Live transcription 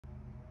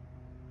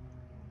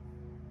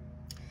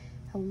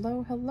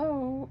Hello,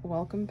 hello,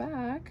 welcome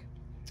back.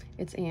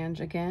 It's Ange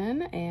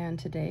again, and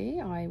today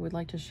I would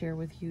like to share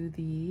with you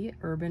the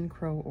Urban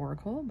Crow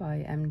Oracle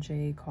by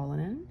MJ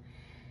Cullinane.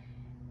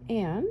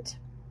 And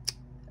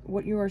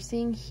what you are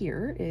seeing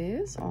here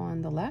is,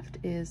 on the left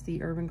is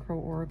the Urban Crow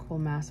Oracle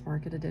Mass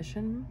Market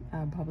Edition,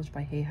 published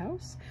by Hay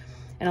House.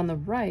 And on the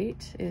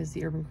right is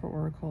the Urban Crow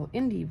Oracle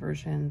Indie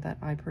version that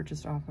I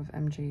purchased off of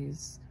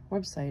MJ's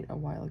website a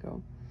while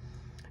ago.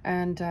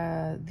 And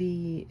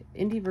the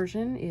indie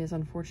version is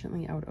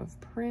unfortunately out of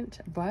print,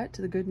 but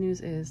the good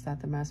news is that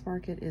the mass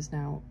market is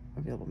now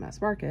available mass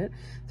market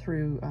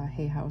through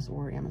Hay House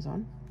or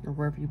Amazon or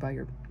wherever you buy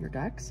your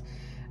decks.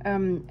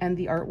 And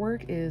the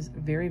artwork is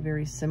very,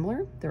 very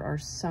similar. There are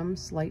some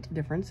slight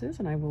differences,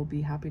 and I will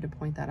be happy to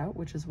point that out,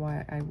 which is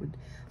why I would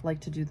like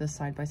to do the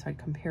side-by-side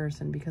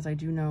comparison, because I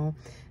do know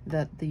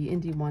that the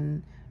indie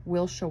one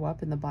will show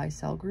up in the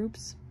buy-sell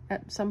groups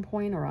at some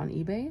point or on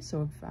eBay.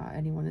 So if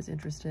anyone is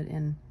interested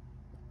in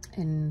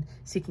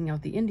seeking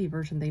out the indie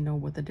version, they know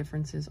what the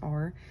differences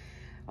are.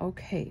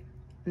 Okay,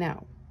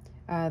 now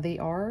they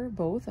are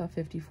both a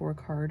 54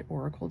 card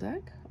oracle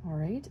deck. All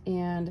right,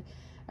 and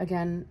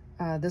again,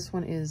 this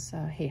one is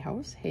Hay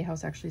House. Hay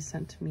House actually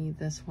sent me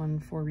this one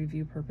for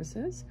review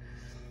purposes.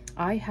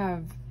 I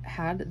have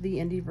had the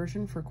indie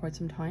version for quite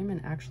some time,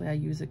 and actually I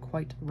use it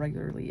quite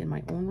regularly in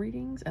my own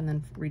readings and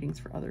then readings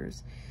for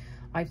others.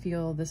 I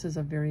feel this is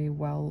a very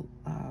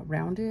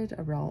well-rounded,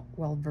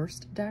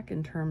 well-versed deck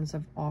in terms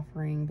of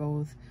offering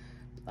both,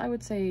 I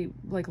would say,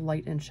 like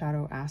light and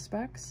shadow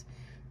aspects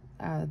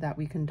that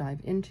we can dive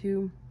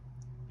into.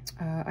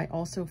 I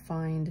also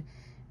find,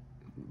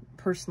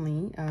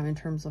 personally, in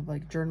terms of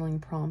like journaling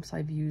prompts,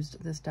 I've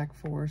used this deck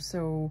for.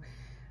 So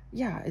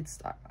yeah,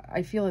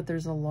 I feel that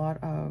there's a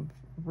lot of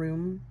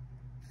room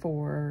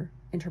for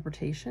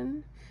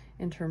interpretation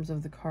in terms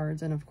of the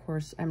cards. And of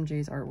course,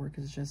 MJ's artwork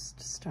is just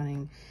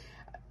stunning.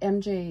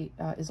 MJ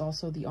is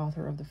also the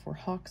author of the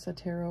Forhoxa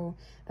Tarot.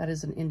 That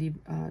is an indie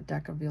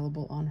deck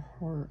available on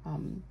her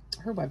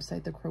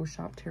website,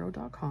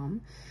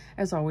 thecrowshoptarot.com.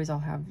 As always, I'll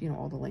have, you know,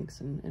 all the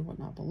links and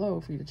whatnot below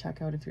for you to check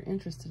out if you're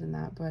interested in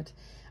that. But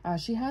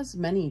she has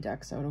many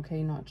decks out,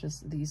 okay, not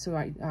just these.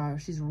 So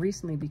she's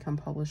recently become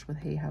published with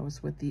Hay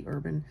House with the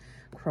Urban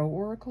Crow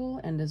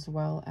Oracle, and as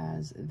well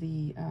as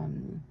the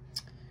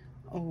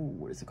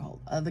what is it called?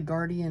 The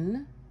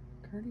Guardian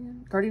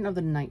of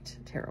the Night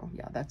Tarot.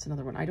 Yeah, that's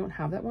another one. I don't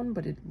have that one,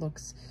 but it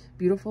looks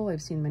beautiful.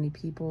 I've seen many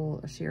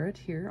people share it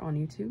here on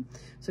YouTube.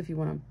 So if you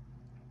want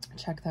to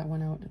check that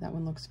one out, that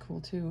one looks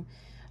cool too.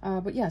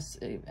 But yes,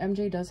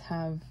 MJ does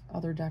have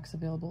other decks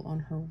available on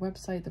her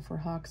website, the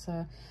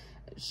Forhoxa.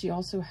 She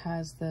also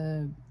has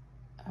the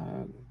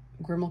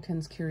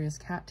Grimalkin's Curious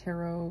Cat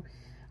Tarot,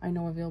 I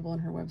know, available on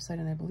her website.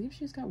 And I believe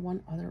she's got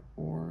one other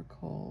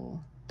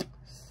oracle.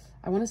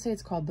 I want to say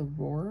it's called the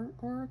Roar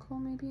Oracle,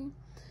 maybe.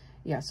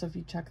 Yeah, so if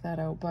you check that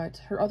out. But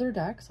her other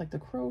decks, like the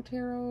Crow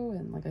Tarot,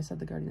 and like I said,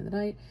 the Guardian of the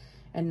Night,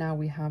 and now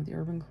we have the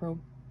Urban Crow,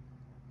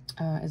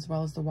 as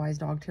well as the Wise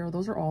Dog Tarot,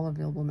 those are all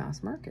available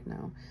mass market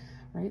now,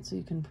 right? So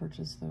you can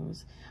purchase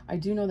those. I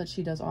do know that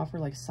she does offer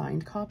like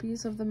signed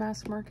copies of the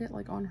mass market,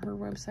 like on her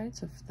website,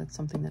 so if that's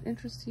something that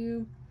interests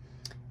you.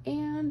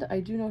 And I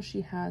do know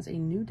she has a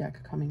new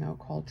deck coming out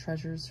called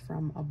Treasures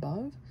from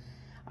Above.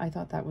 I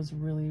thought that was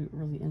really,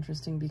 really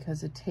interesting,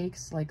 because it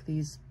takes like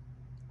these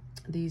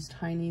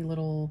tiny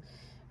little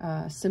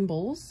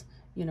symbols,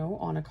 you know,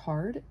 on a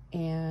card,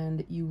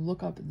 and you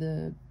look up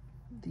the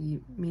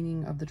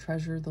meaning of the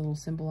treasure, the little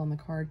symbol on the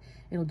card.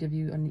 It'll give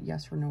you a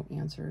yes or no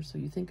answer. So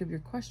you think of your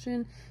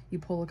question, you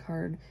pull a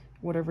card,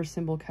 whatever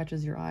symbol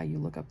catches your eye, you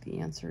look up the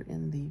answer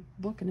in the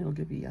book, and it'll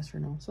give you yes or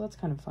no. So that's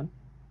kind of fun.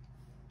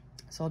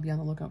 So I'll be on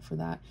the lookout for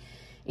that.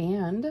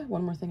 And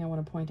one more thing I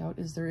want to point out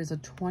is there is a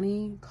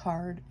 20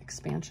 card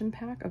expansion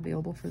pack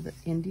available for the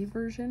indie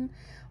version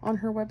on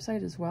her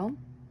website as well.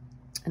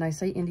 And I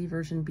say indie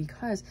version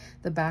because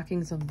the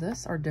backings of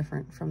this are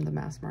different from the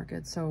mass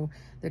market. So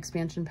the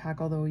expansion pack,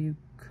 although you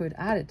could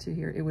add it to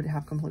here, it would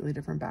have completely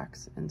different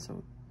backs. And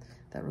so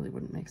that really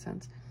wouldn't make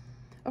sense.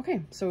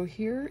 Okay, so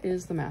here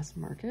is the mass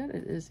market.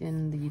 It is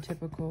in the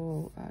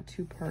typical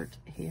two-part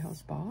Hay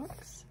House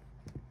box.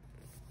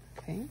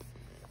 Okay,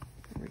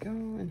 there we go.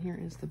 And here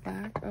is the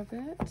back of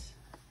it.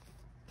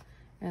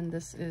 And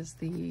this is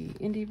the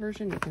indie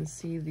version. You can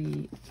see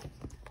the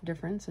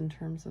difference in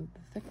terms of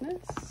the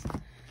thickness.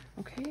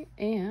 Okay,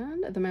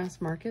 and the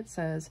mass market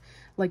says,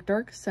 like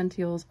dark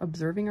sentials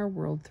observing our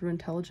world through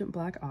intelligent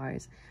black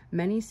eyes,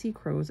 many see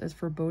crows as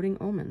foreboding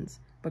omens,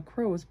 but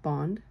crows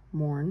bond,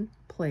 mourn,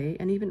 play,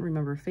 and even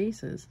remember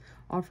faces,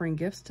 offering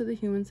gifts to the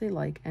humans they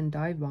like and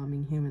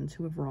dive-bombing humans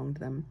who have wronged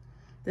them.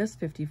 This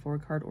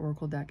 54-card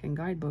oracle deck and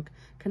guidebook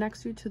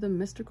connects you to the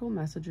mystical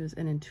messages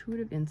and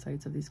intuitive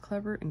insights of these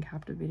clever and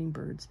captivating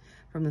birds,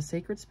 from the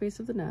sacred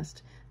space of the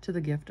nest to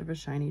the gift of a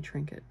shiny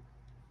trinket.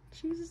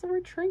 She uses the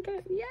word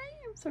trinket. Yay,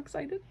 I'm so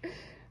excited.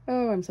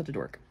 Oh, I'm such a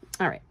dork.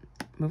 All right,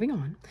 moving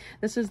on.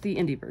 This is the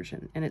indie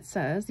version, and it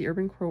says the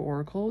Urban Crow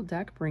Oracle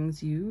deck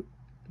brings you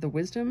the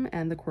wisdom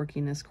and the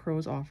quirkiness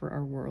crows offer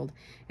our world.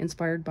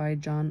 Inspired by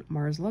John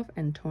Marsluff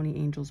and Tony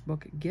Angel's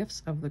book,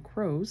 Gifts of the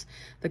Crows,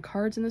 the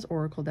cards in this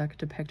oracle deck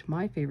depict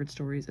my favorite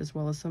stories as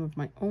well as some of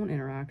my own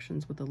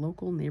interactions with the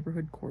local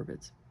neighborhood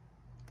corvids.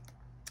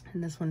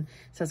 And this one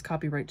says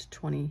copyright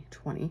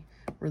 2020,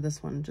 where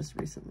this one just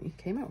recently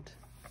came out,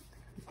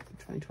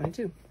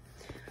 2022.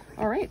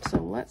 All right, so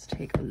let's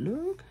take a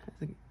look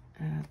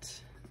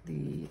at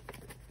the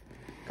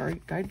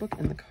guidebook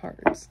and the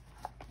cards.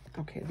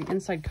 Okay, the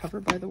inside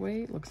cover, by the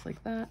way, looks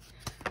like that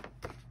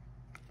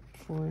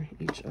for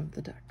each of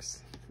the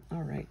decks.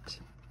 All right.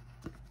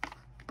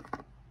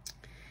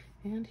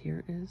 And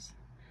here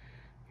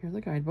are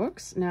the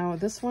guidebooks. Now,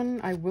 this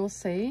one, I will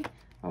say,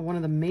 one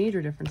of the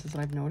major differences that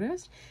I've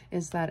noticed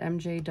is that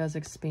MJ does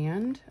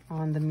expand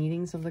on the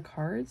meanings of the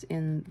cards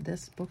in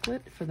this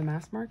booklet for the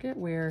mass market,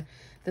 where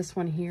this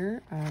one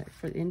here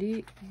for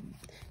indie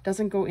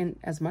doesn't go in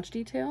as much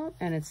detail,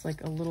 and it's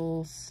like a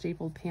little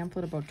stapled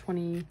pamphlet about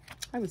 20,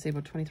 I would say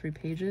about 23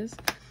 pages,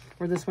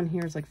 where this one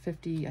here is like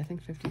 50, I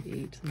think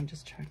 58. Let me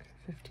just check.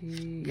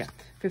 50, yeah,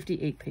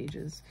 58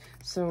 pages.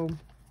 So,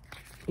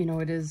 you know,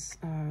 it is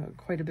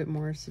quite a bit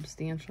more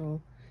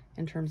substantial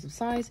in terms of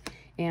size,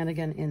 and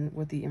again in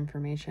with the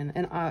information.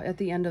 And at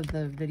the end of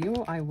the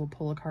video I will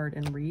pull a card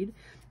and read,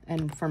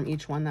 and from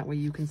each one, that way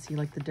you can see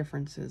like the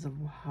differences of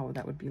how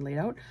that would be laid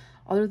out.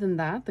 Other than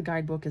that, the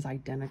guidebook is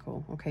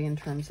identical, okay, in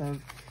terms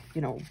of, you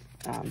know,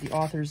 the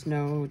author's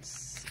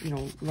notes, you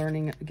know,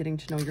 learning, getting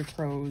to know your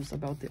crows,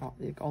 about the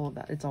all of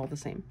that. It's all the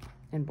same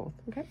in both.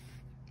 Okay,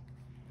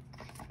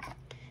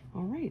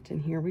 all right,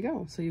 and here we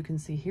go. So you can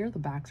see here the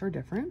backs are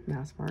different: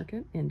 mass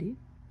market, indie.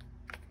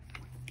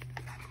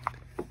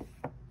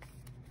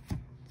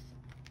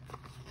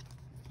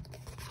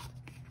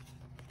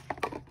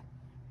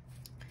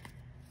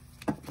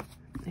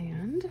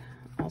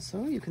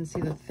 Also, you can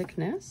see the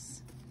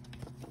thickness,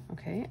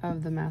 okay,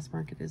 of the mass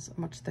market is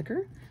much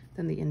thicker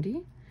than the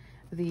indie.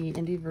 The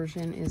indie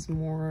version is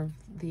more of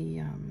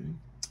the,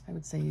 I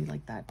would say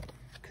like that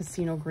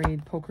casino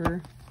grade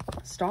poker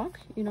stock,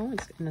 you know,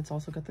 and it's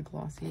also got the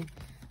glossy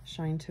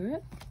shine to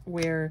it,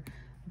 where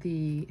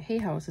the Hay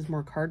House is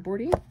more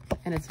cardboardy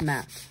and it's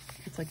matte.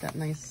 It's like that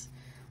nice,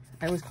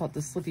 I always call it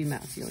the slippy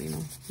matte feel, you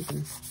know, you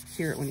can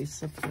hear it when you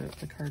slip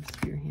the cards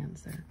through your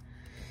hands there.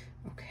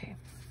 Okay.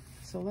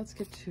 So let's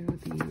get to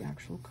the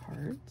actual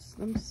cards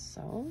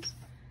themselves,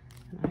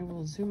 and I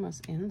will zoom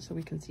us in so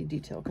we can see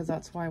detail, because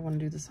that's why I want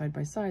to do the side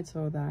by side,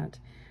 so that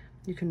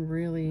you can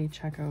really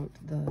check out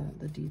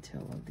the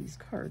detail of these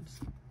cards.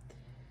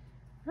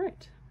 All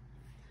right,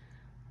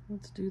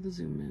 let's do the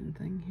zoom in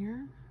thing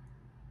here.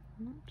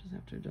 Just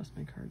have to adjust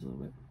my cards a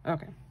little bit.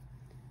 Okay,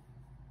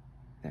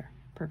 there,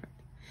 perfect.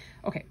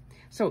 Okay,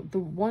 so the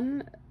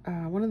one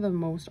of the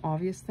most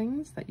obvious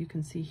things that you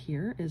can see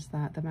here is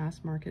that the mass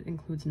market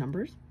includes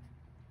numbers.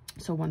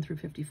 So 1 through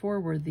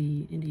 54, where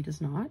the indie does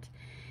not.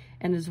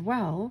 And as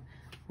well,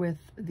 with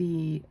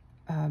the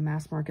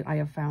mass market, I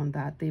have found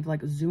that they've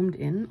like zoomed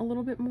in a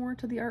little bit more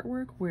to the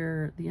artwork,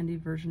 where the indie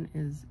version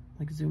is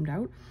like zoomed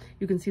out.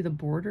 You can see the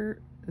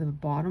border, the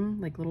bottom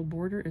like little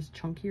border is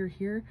chunkier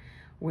here,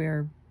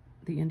 where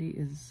the indie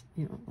is,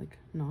 you know, like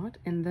not.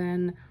 And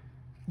then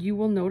you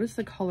will notice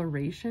the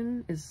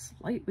coloration is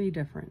slightly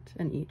different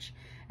in each.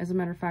 As a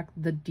matter of fact,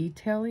 the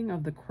detailing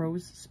of the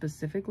crows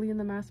specifically in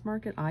the mass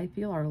market, I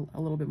feel, are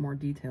a little bit more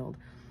detailed,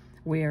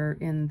 where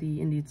in the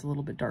indie it's a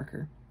little bit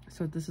darker.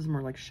 So this is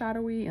more like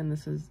shadowy, and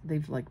this is,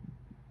 they've like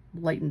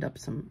lightened up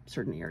some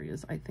certain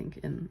areas, I think,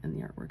 in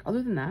the artwork.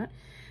 Other than that,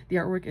 the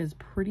artwork is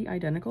pretty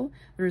identical.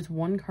 There is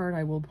one card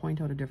I will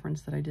point out a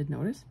difference that I did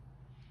notice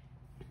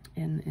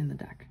in the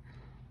deck.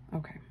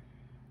 Okay,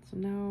 so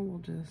now we'll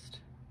just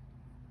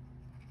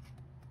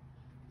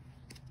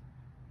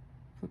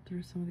flip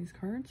through some of these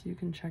cards so you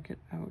can check it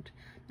out.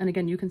 And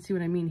again, you can see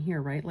what I mean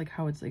here, right? Like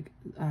how it's like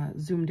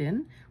zoomed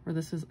in, where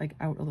this is like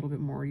out a little bit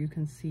more. You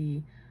can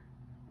see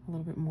a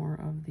little bit more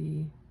of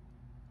the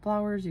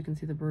flowers. You can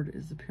see the bird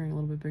is appearing a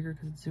little bit bigger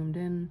because it's zoomed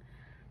in.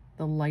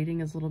 The lighting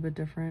is a little bit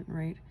different,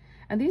 right?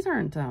 And these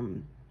aren't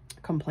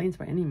complaints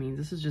by any means.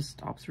 This is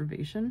just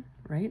observation,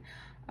 right?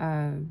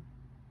 I'm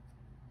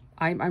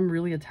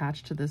really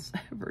attached to this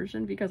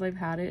version because I've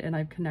had it and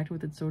I've connected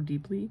with it so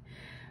deeply.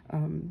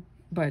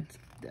 But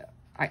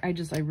I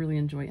really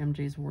enjoy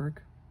MJ's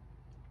work.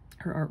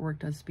 Her artwork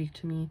does speak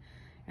to me,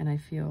 and I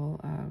feel,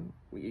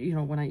 you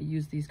know, when I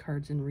use these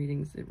cards in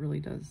readings, it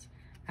really does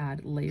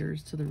add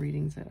layers to the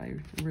readings that I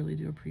really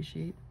do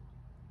appreciate.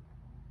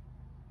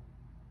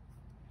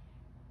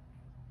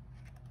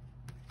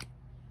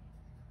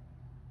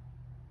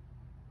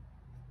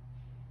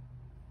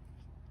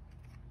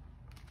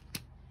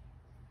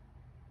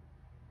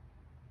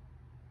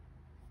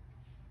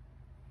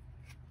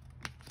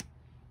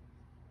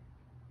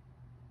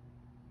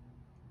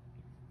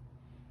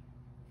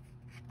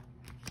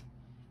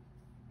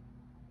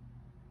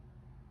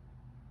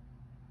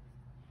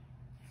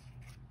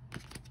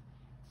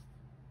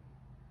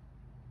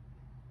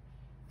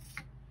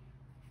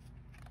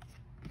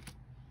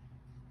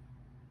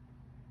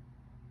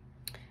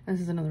 This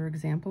is another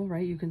example,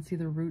 right? You can see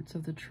the roots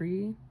of the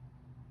tree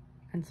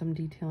and some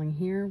detailing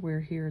here,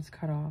 where here it's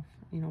cut off,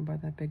 you know, by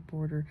that big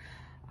border.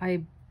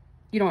 You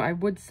know, I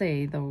would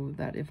say though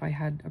that if I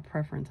had a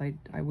preference,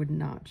 I would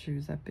not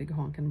choose that big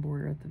honkin'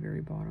 border at the very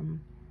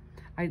bottom.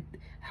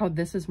 How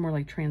this is more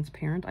like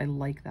transparent, I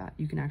like that.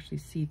 You can actually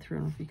see through. I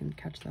don't know if you can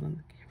catch that on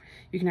the camera.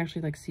 You can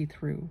actually like see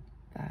through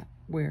that,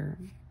 where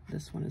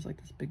this one is like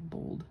this big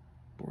bold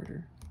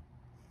border,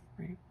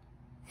 right?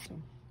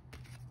 So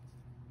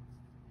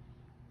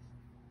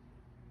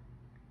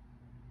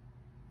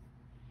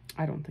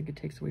I don't think it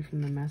takes away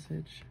from the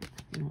message,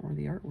 you know, or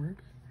the artwork,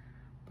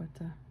 but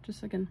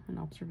just again, an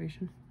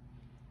observation.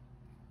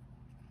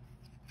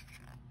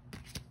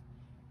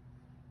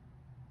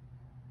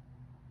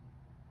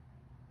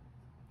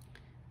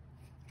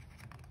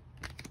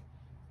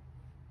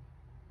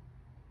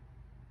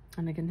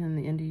 And again, in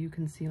the Indie, you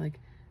can see like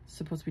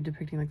supposed to be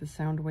depicting like the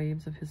sound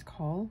waves of his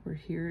call, where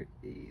here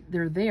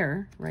they're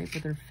there, right,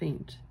 but they're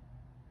faint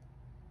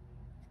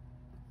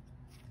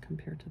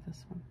compared to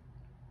this one.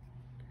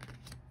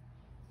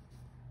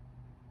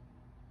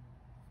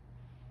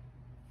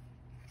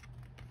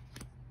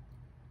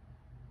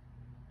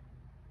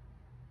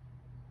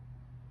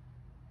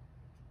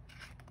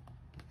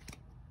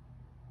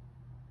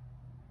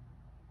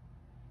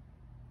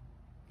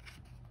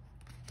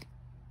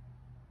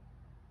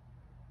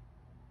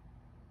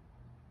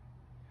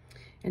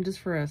 And just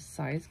for a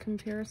size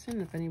comparison,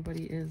 if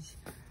anybody is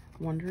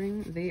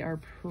wondering, they are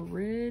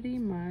pretty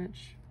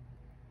much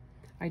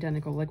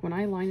identical. Like when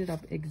I line it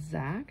up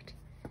exact,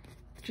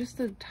 just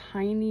the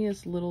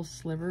tiniest little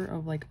sliver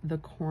of like the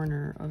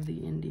corner of the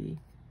Indie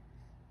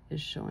is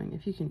showing,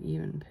 if you can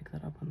even pick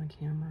that up on the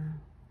camera.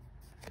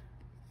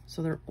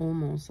 So they're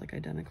almost like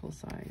identical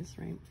size,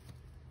 right?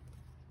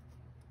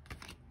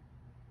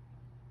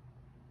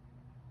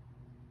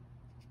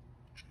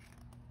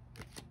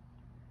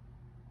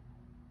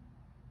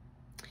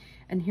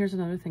 And here's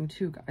another thing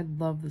too. I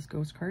love this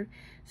ghost card.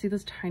 See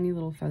this tiny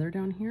little feather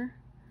down here?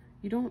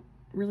 You don't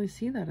really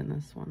see that in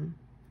this one.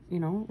 You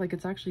know, like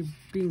it's actually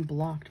being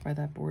blocked by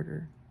that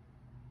border.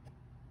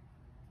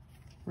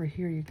 Where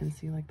here you can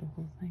see like the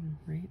whole thing,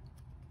 right?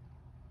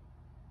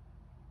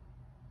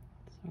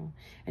 So,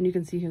 and you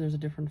can see here there's a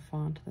different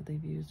font that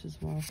they've used as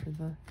well for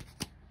the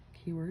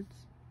keywords.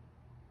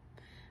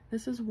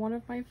 This is one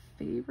of my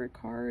favorite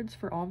cards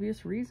for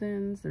obvious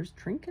reasons. There's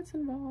trinkets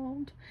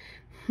involved.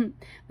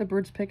 The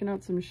bird's picking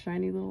out some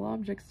shiny little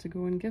objects to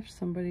go and gift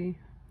somebody.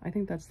 I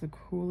think that's the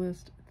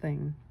coolest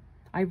thing.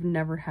 I've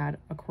never had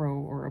a crow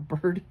or a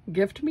bird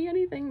gift me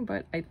anything,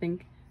 but I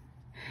think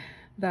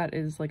that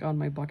is like on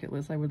my bucket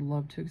list. I would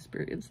love to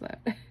experience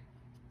that.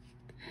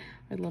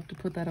 I'd love to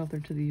put that out there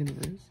to the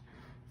universe.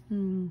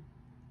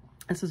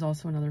 This is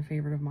also another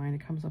favorite of mine.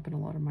 It comes up in a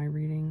lot of my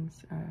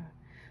readings,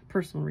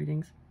 personal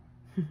readings.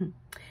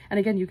 And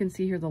again, you can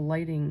see here the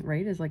lighting,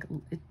 right, is like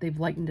they've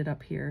lightened it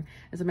up here.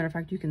 As a matter of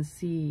fact, you can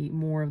see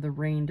more of the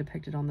rain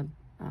depicted on the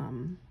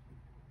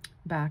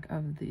back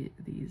of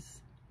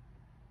these,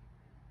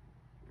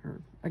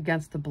 or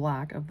against the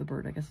black of the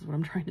bird, I guess is what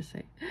I'm trying to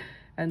say.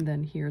 And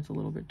then here it's a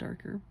little bit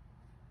darker.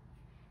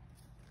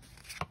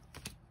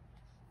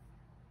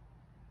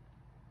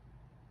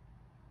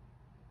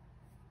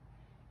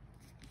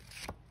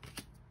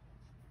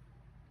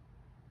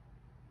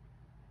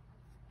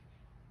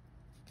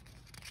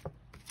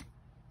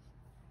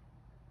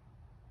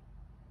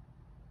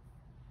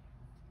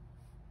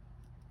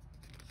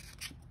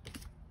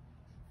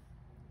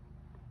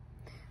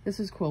 This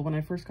is cool. When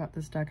I first got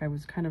this deck, I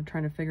was kind of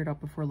trying to figure it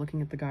out before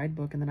looking at the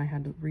guidebook, and then I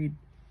had to read.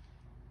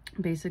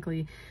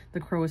 Basically,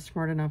 the crow is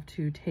smart enough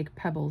to take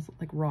pebbles,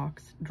 like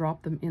rocks,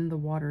 drop them in the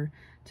water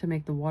to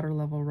make the water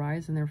level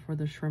rise, and therefore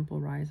the shrimp will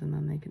rise, and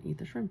then they can eat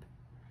the shrimp.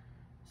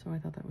 So I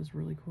thought that was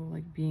really cool,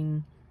 like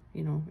being,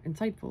 you know,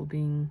 insightful,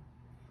 being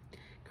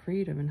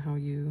creative in how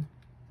you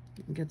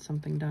get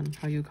something done,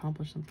 how you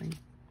accomplish something.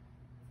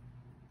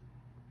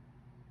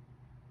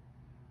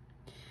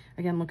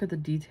 Again, look at the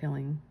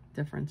detailing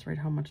difference, right?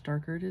 How much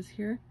darker it is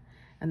here,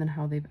 and then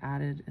how they've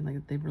added and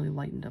like they've really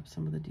lightened up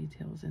some of the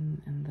details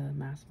in the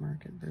mass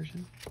market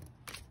version.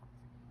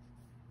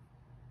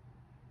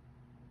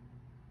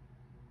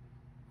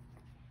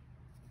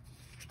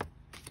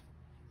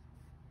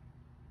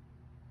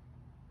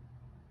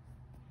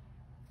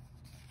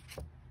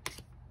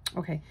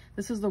 Okay,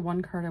 this is the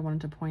one card I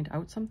wanted to point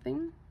out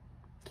something.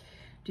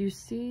 Do you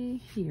see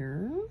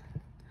here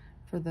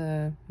for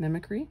the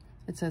mimicry?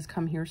 It says,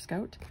 "Come here,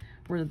 Scout."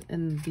 Where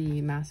in the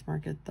mass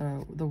market,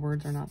 the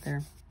words are not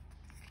there.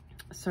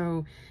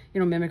 So, you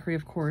know, mimicry,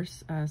 of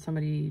course,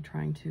 somebody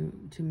trying to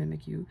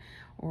mimic you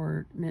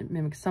or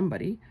mimic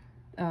somebody.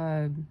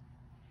 And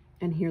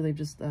here they've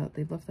just,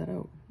 they've left that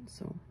out.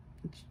 So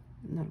it's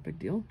not a big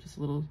deal, just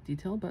a little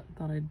detail, but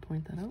thought I'd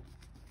point that out.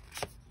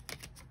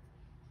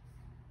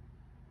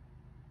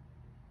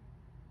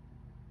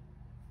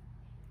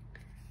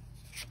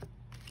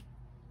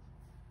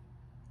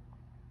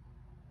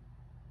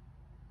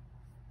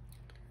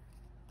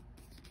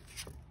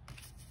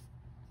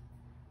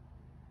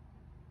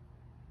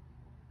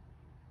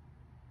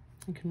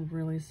 You can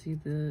really see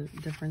the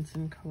difference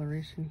in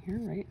coloration here,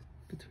 right?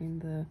 Between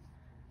the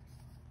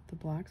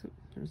blacks. Oh,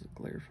 there's a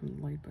glare from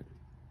the light, but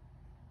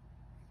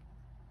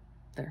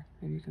there,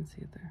 maybe you can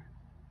see it there.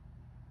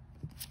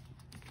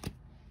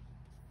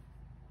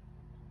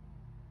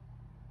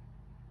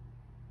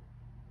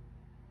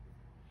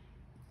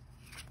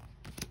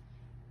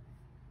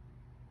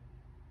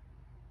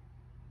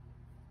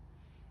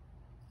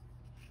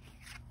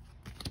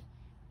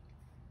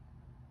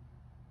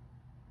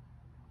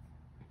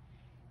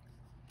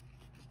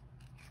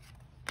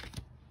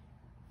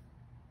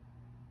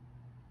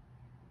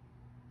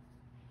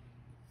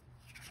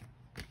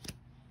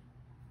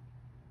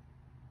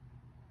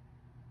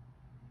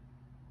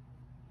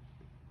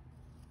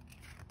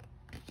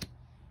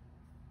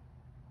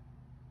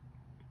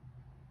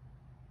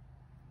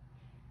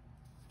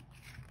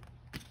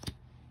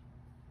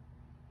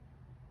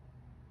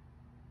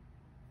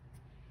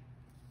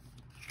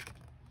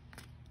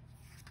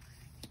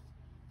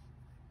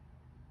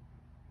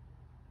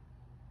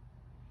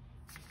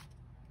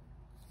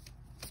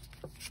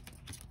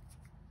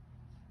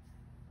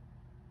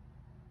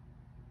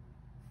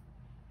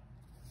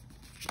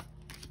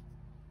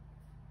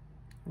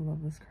 I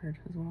love this card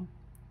as well.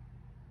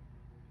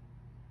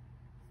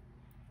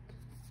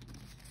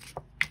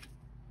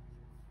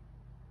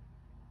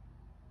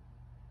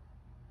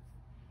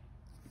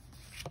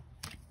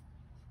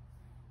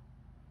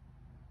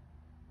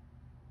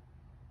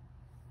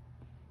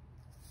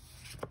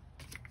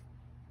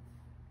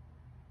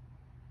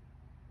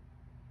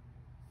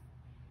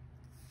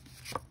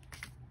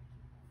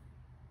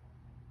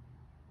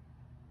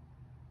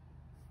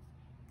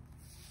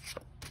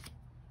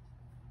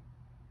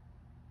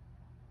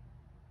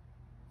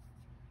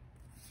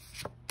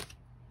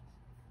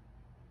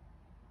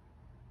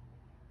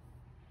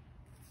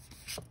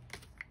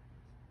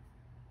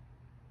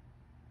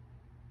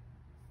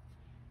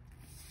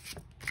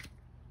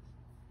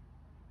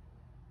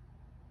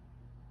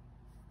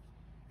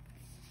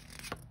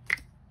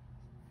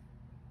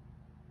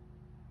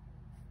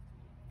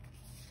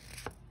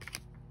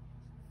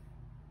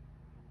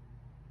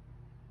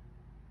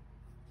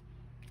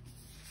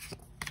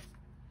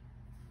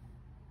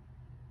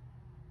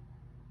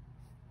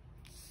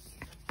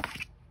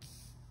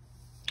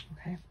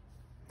 Okay,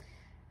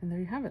 and there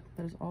you have it.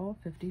 There's all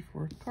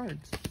 54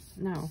 cards.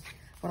 Now,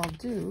 what I'll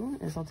do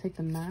is I'll take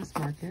the mass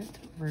market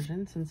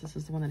version, since this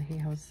is the one that Hay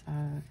House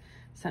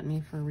sent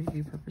me for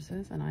review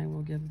purposes, and I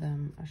will give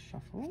them a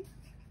shuffle.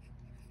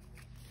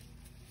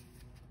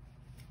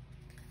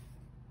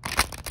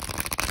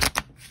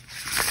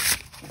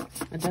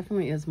 It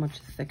definitely is much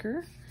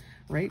thicker,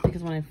 right?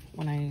 Because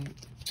when I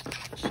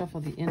shuffle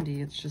the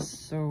indie, it's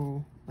just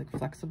so like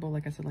flexible,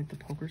 like I said, like the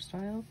poker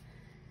style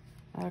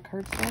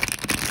card stuff.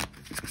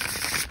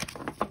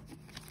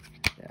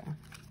 Yeah,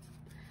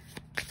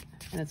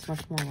 and it's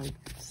much more like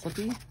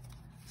slippy.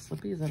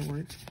 Slippy, is that a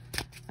word?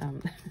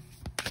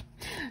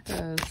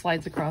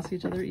 Slides across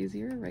each other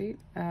easier, right?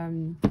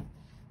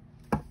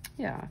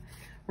 Yeah,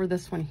 where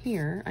this one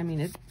here, I mean,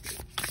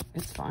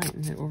 it's fine.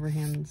 It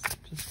overhands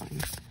just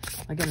fine.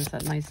 Again, it's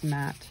that nice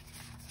matte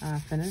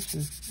finish,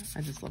 and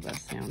I just love that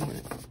sound when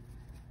it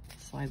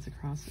slides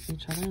across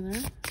each other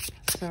there.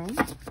 So,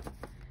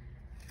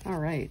 all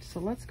right, so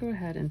let's go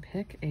ahead and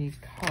pick a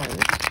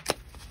card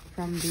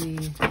from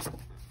the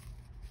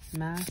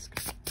mass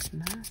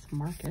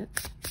market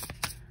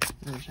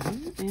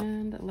version,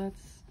 and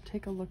let's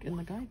take a look in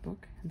the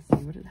guidebook and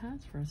see what it has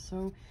for us.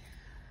 So,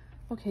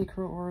 okay,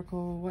 Crow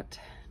Oracle, what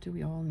do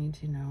we all need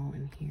to know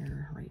in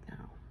here right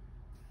now?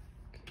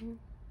 Okay.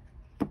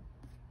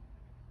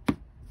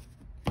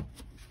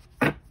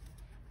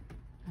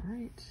 All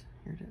right,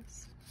 here it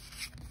is.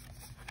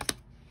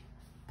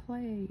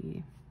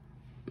 Play.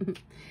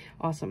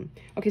 Awesome.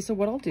 Okay, so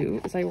what I'll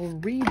do is I will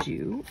read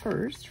you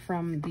first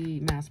from the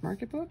mass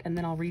market book, and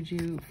then I'll read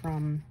you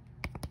from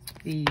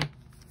the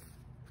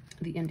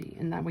indie,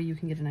 and that way you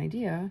can get an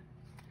idea,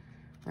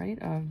 right,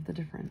 of the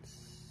difference.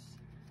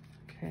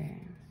 Okay.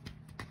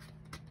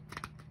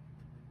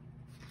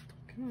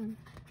 Come on.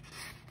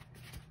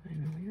 I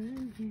know you're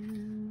in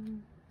here.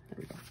 There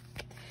we go.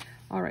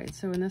 All right,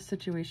 so in this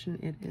situation,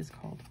 it is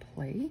called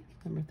Play,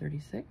 number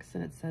 36,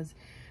 and it says,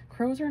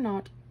 crows are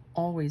not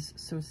always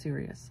so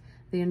serious.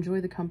 They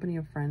enjoy the company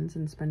of friends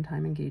and spend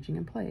time engaging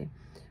in play.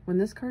 When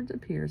this card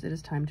appears, it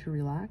is time to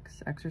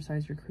relax,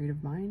 exercise your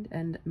creative mind,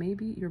 and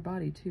maybe your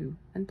body too,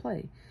 and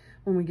play.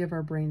 When we give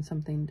our brain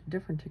something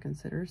different to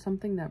consider,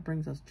 something that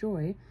brings us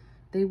joy,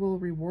 they will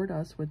reward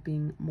us with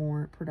being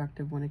more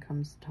productive when it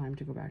comes time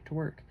to go back to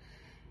work.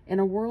 In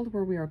a world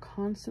where we are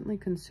constantly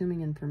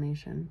consuming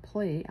information,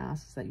 play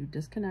asks that you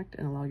disconnect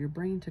and allow your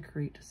brain to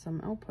create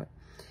some output.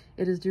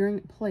 It is during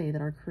play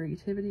that our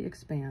creativity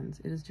expands.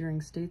 It is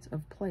during states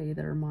of play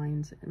that our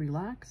minds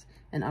relax,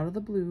 and out of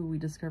the blue, we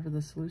discover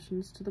the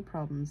solutions to the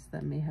problems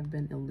that may have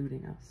been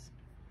eluding us.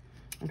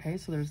 Okay,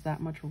 so there's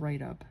that much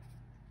write-up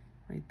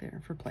right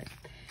there for play.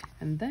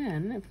 And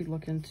then if we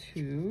look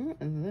into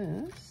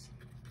this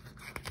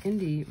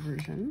indie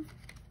version,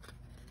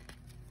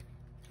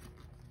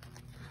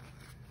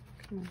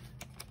 come on.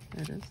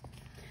 There it is.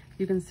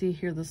 You can see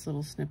here this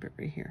little snippet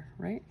right here,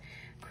 right?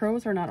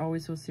 Crows are not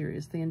always so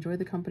serious. They enjoy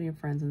the company of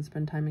friends and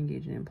spend time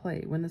engaging in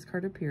play. When this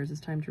card appears,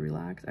 it's time to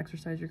relax,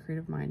 exercise your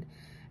creative mind,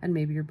 and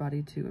maybe your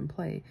body too, and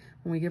play.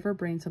 When we give our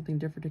brain something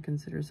different to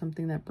consider,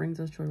 something that brings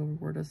us joy will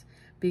reward us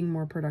being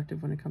more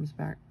productive when it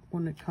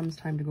comes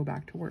time to go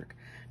back to work.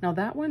 Now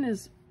that one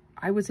is,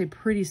 I would say,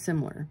 pretty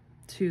similar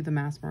to the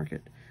mass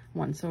market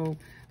one. So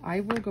I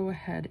will go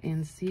ahead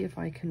and see if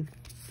I can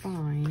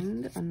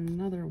find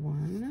another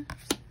one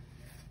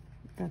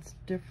that's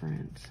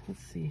different.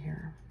 Let's see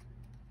here.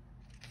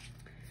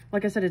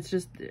 Like I said, it's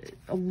just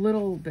a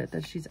little bit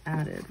that she's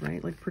added,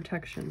 right? Like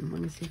protection.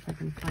 Let me see if I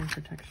can find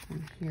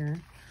protection here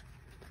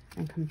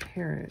and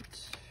compare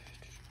it.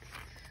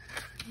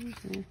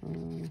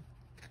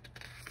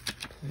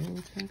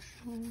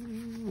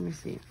 Protection. Let me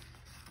see.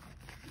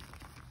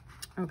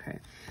 Okay,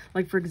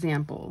 like for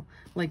example,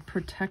 like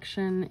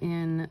protection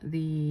in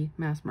the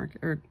mass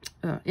market or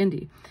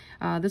indie.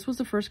 This was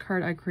the first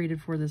card I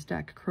created for this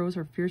deck. Crows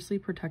are fiercely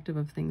protective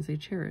of things they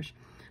cherish.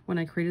 When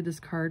I created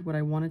this card, what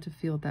I wanted to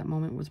feel at that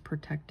moment was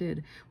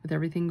protected. With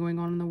everything going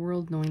on in the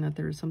world, knowing that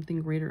there is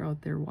something greater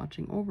out there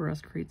watching over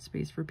us creates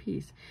space for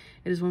peace.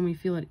 It is when we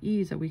feel at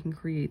ease that we can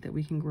create, that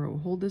we can grow.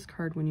 Hold this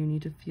card when you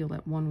need to feel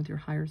at one with your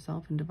higher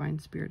self and divine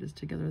spirit, as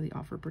together they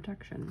offer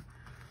protection.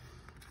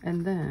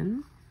 And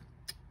then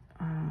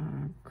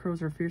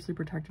crows are fiercely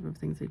protective of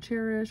things they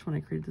cherish. When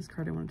I created this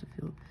card, I wanted to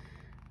feel...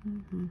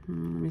 Let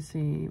me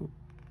see.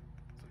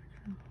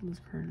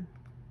 This card.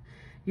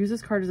 Use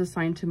this card as a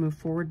sign to move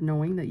forward,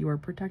 knowing that you are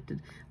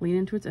protected. Lean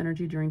into its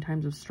energy during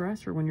times of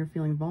stress or when you're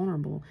feeling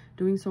vulnerable.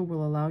 Doing so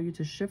will allow you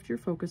to shift your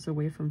focus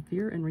away from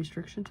fear and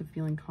restriction to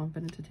feeling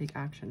confident to take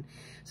action.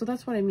 So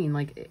that's what I mean.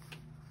 Like,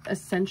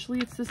 essentially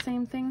it's the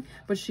same thing,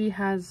 but she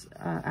has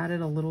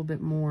added a little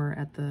bit more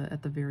at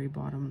the very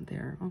bottom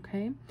there.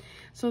 Okay,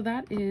 so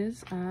that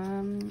is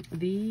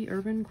the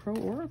Urban Crow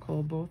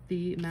Oracle, both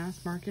the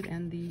mass market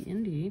and the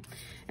indie.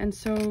 And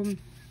so,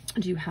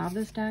 do you have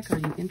this deck? Are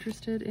you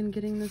interested in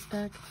getting this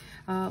deck?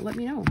 Let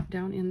me know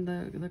down in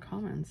the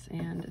comments.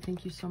 And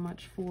thank you so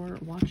much for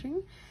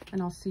watching,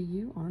 and I'll see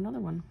you on another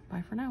one.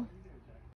 Bye for now.